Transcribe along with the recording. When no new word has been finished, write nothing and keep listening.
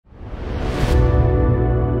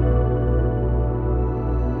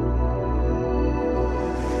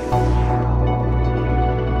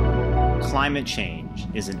climate change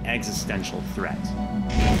is an existential threat.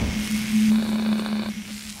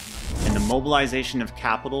 And the mobilization of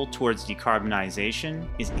capital towards decarbonization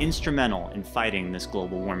is instrumental in fighting this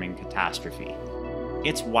global warming catastrophe.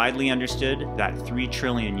 It's widely understood that $3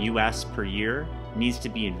 trillion US per year needs to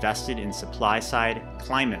be invested in supply-side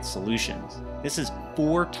climate solutions. This is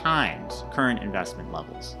 4 times current investment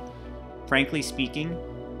levels. Frankly speaking,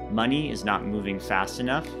 money is not moving fast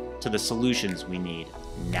enough to the solutions we need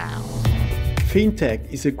now. FinTech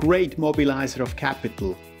is a great mobilizer of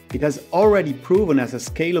capital. It has already proven as a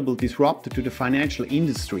scalable disruptor to the financial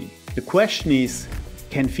industry. The question is,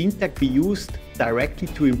 can FinTech be used directly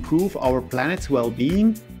to improve our planet's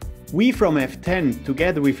well-being? We from F10,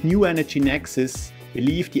 together with New Energy Nexus,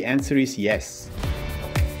 believe the answer is yes.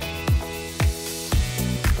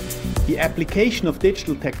 The application of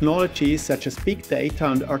digital technologies such as big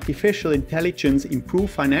data and artificial intelligence improve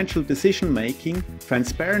financial decision-making,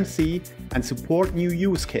 transparency, and support new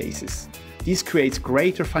use cases. This creates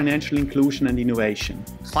greater financial inclusion and innovation.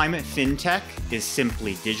 Climate FinTech is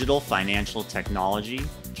simply digital financial technology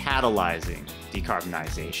catalyzing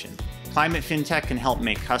decarbonization. Climate FinTech can help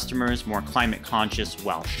make customers more climate conscious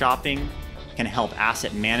while shopping, can help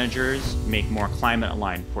asset managers make more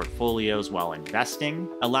climate-aligned portfolios while investing,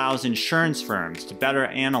 allows insurance firms to better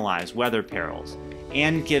analyze weather perils,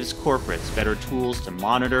 and gives corporates better tools to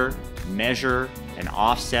monitor, measure, and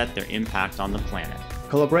offset their impact on the planet.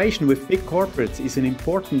 Collaboration with big corporates is an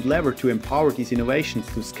important lever to empower these innovations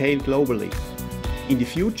to scale globally. In the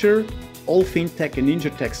future, all FinTech and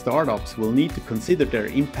InsurTech startups will need to consider their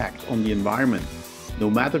impact on the environment, no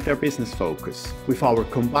matter their business focus. With our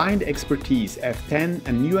combined expertise, F10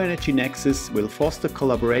 and New Energy Nexus will foster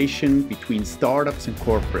collaboration between startups and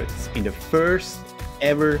corporates in the first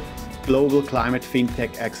ever global Climate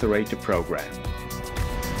FinTech Accelerator program.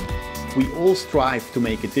 We all strive to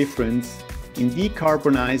make a difference in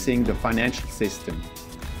decarbonizing the financial system.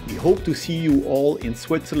 We hope to see you all in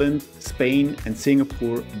Switzerland, Spain, and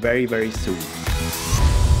Singapore very, very soon.